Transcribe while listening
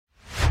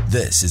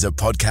This is a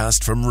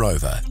podcast from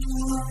Rover.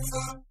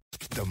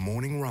 The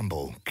Morning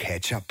Rumble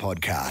Catch-Up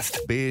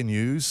Podcast. Bear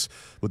news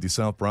with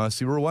yourself,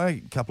 Bryce. You were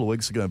away a couple of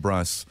weeks ago,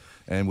 Bryce,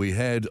 and we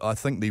had, I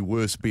think, the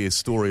worst bear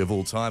story of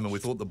all time, and we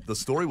thought the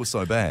story was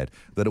so bad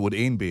that it would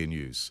end bear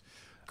news.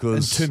 In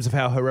terms of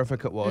how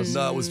horrific it was.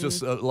 No, it was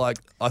just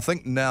I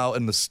think now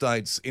in the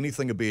States,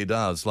 anything a bear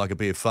does, like a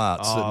bear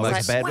farts, it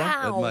makes a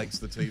bad one. It makes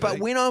the TV. But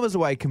when I was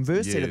away,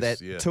 conversely to Yes,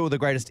 that, yeah. two of the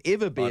greatest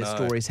ever bear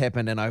stories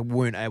happened, and I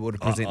weren't able to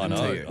present them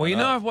to you. Well, you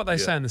know what they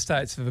say in the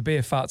States, if a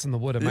bear farts in the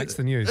wood, it makes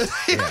the news.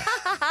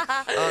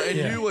 and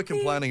you were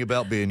complaining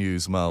about bear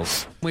news,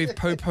 Miles. We've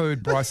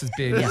poo-pooed Bryce's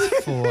bear news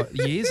for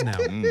years now.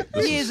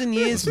 Years and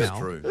years This now. is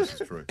true. This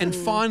is true. And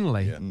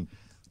finally,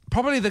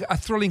 probably a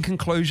thrilling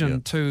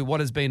conclusion to what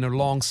has been a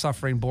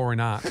long-suffering, boring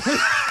arc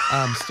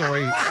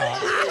story.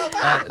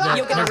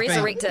 You're going to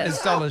resurrect it.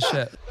 It's dull as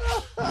shit.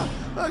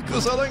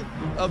 Because I think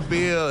a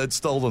bear had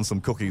stolen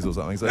some cookies or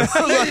something. So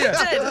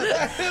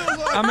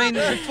I mean,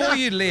 before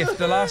you left,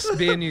 the last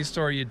bear news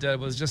story you did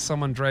was just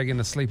someone dragging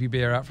a sleepy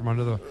bear out from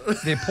under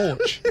their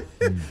porch.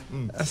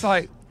 It's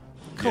like,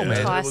 cool, man. It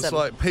was Tiresome.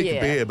 like peak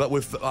Yeah. bear, but we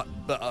have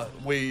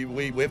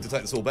to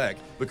take this all back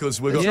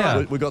because we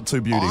got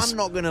two beauties. I'm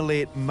not going to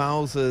let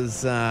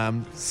Miles's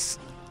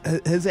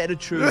his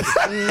attitude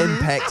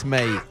impact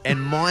me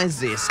and my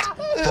zest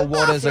for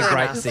what is a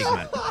great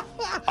segment.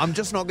 I'm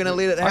just not going to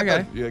let it happen.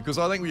 Okay. Yeah, because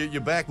I think you're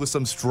back with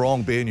some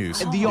strong bear news.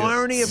 The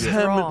irony of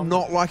him Strong.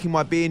 not liking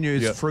my bear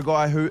news Yeah. for a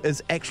guy who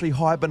is actually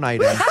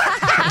hibernating is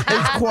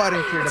quite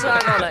incredible. It's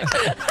ironic.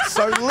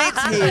 So let's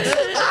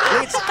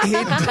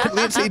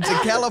head to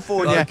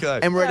California, Okay.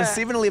 and we're at a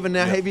 7-Eleven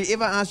now. Have you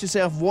ever asked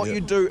yourself what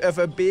you'd do if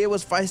a bear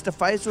was face to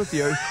face with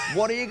you?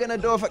 What are you going to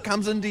do if it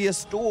comes into your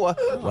store?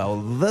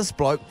 Well, this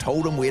bloke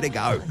told him where to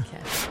go.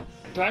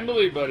 Time to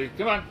leave, buddy.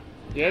 Come on.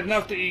 You had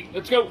enough to eat.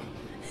 Let's go.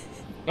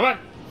 Come on.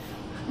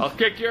 I'll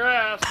kick your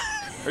ass,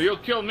 or you'll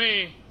kill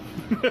me.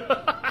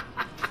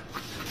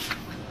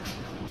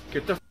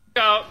 Get the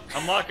out.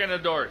 I'm locking the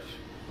doors.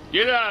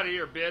 Get out of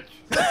here, bitch.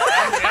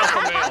 I'm the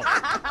alpha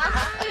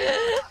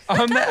male.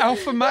 I'm the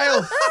alpha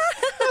male.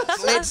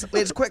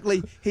 Let's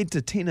quickly head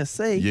to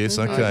Tennessee. Yes,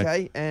 okay.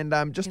 Okay, and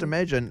just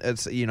imagine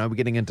it's we're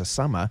getting into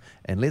summer,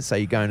 and let's say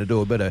you're going to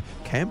do a bit of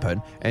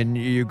camping, and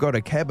you've got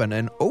a cabin,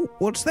 and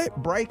what's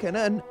that breaking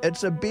in?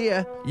 It's a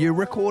bear. You're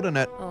recording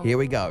it. Here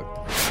we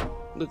go.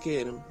 Look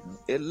at him.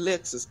 It's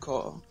Lex's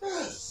car.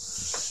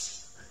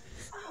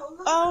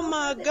 Oh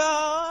my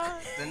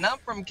God. And I'm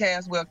from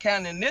Caswell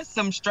County, and there's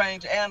some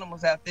strange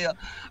animals out there,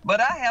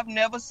 but I have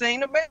never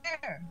seen a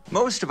bear.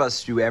 Most of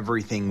us do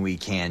everything we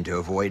can to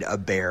avoid a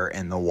bear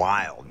in the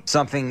wild.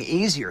 Something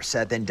easier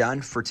said than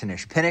done for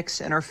Tanish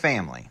Penix and her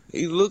family.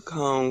 He look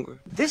hungry.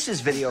 This is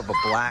video of a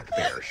black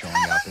bear showing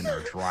up in their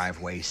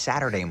driveway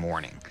Saturday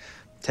morning.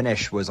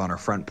 Tanish was on her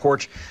front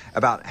porch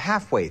about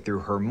halfway through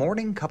her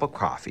morning cup of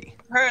coffee.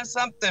 Heard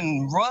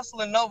something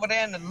rustling over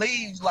there in the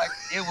leaves like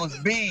it was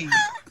bees.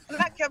 And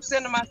I kept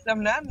saying to myself,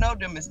 now I know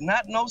them is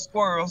not no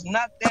squirrels,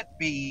 not that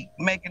big,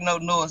 making no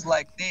noise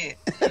like that.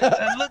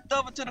 I looked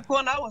over to the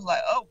corner, I was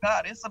like, oh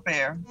God, it's a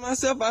bear.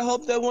 Myself, I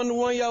hope that one the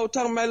one y'all were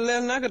talking about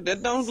last night,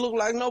 that don't look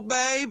like no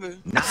baby.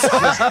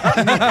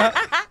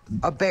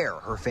 A bear,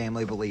 her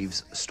family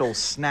believes, stole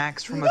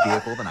snacks from a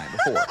vehicle the night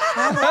before.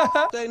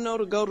 They know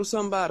to go to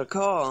somebody's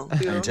car.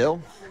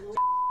 Until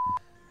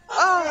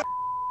Oh,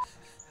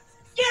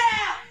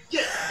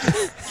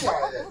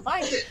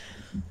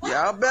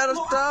 y'all better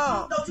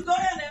stop. Don't you go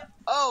down there.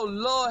 Oh,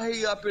 Lord,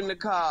 he up in the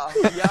car.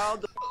 Y'all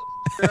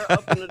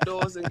up in the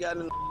doors and got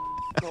in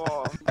the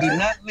car. Do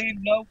not leave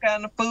no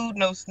kind of food,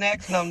 no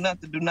snacks, no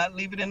nothing. Do not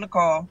leave it in the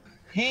car.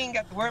 He ain't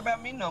got to worry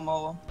about me no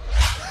more.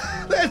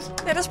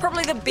 That is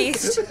probably the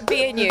best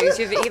bear news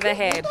you've ever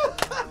had.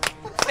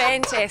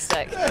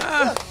 Fantastic.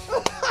 I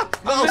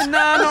mean,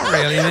 no, not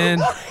really, man.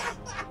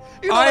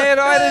 I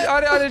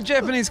had a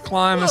Japanese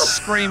climber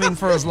screaming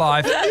for his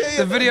life.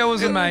 The video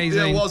was amazing.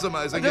 Yeah, it was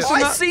amazing.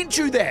 I sent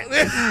you that.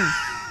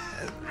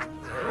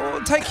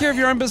 Well, take care of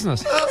your own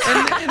business.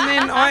 And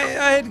then I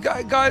had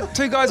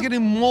two guys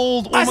getting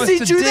mauled almost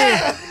sent to you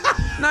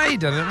death. No, you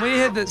didn't. We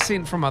had that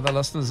sent from other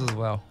listeners as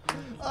well.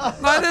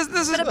 No, this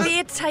is But a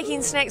bear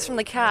taking snacks from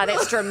the car,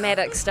 that's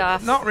dramatic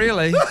stuff. not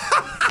really.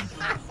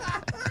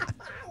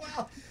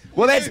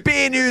 Well, that's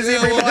bear news,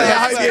 everybody.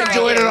 I hope you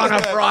enjoyed it on a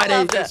Friday.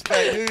 Loved it.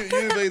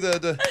 You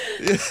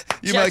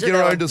be you make Judge your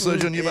it own all.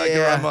 decision. You make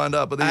your own mind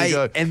up. But there you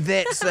go. And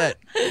that's it.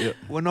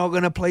 We're not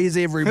going to please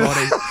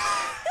everybody.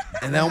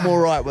 And I'm all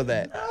right with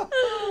that.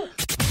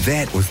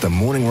 That was the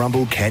Morning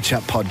Rumble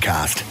Catch-Up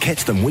Podcast.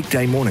 Catch them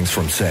weekday mornings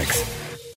from 6.